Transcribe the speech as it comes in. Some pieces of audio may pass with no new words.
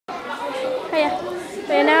Oh yeah.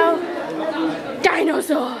 We are now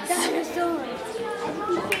dinosaurs. Dinosaurs.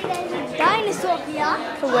 Dinosaur here.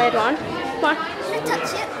 It's a weird one. Come on. I'm gonna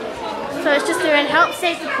touch it. So it's just doing help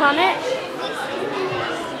save the planet.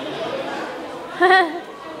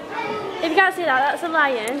 If you can't see that, that's a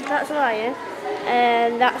lion. That's a lion.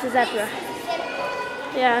 And that's a zebra.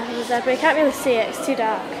 Yeah, there's a zebra. You can't really see it, it's too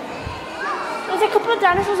dark. There's a couple of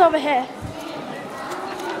dinosaurs over here.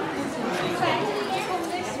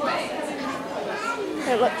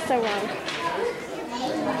 It looks so wrong.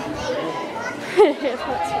 It looks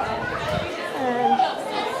wrong.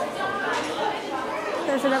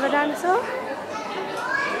 There's another dinosaur.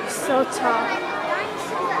 So tall.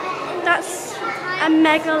 That's a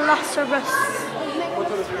megalosaurus.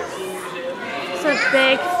 It's a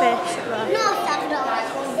big fish.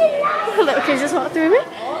 Little kids just walked through me.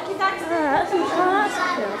 That's cool. That's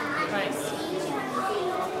cool.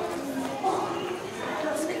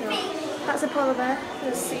 That's a polar bear.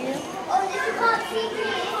 There's a seal.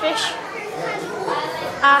 Fish.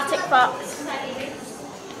 Arctic fox.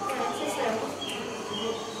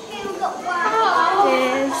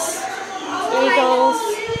 There's eagles,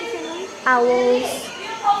 owls,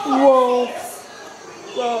 wolves.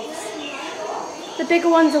 The bigger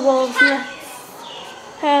ones are wolves,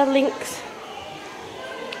 and the lynx.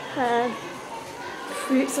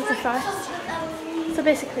 Fruits of the forest. So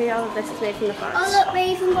basically all of this is made from the forest. Oh look, we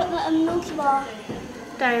even got a milky bar.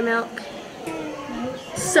 Dairy milk.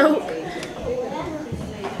 Soap.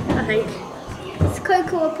 I think. It's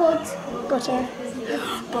cocoa pod. Butter.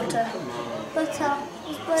 Butter. Butter.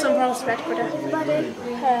 Some raw spread butter. Butter.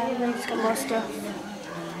 Then it's got more stuff.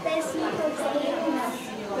 There's some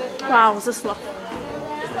cocoa. Wow, it's a sloth.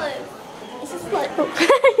 It's a sloth. Oh.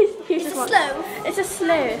 It's a sloth. It's a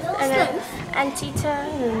sloth. And Sloth? an anteater,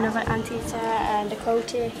 and another anteater, and a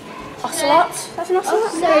coati. Ocelot. That's an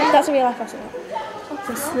ocelot? No, that's a real life ocelot. It's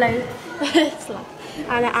a sloth. Sloth.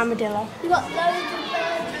 And an armadillo. You got loads of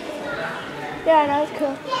birds. Yeah, I know, it's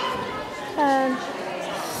cool.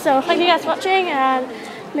 So thank you guys for watching, and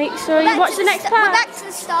make sure you watch the next part. We're back to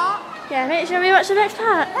the start. Yeah, make sure you watch the next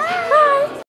part. Bye!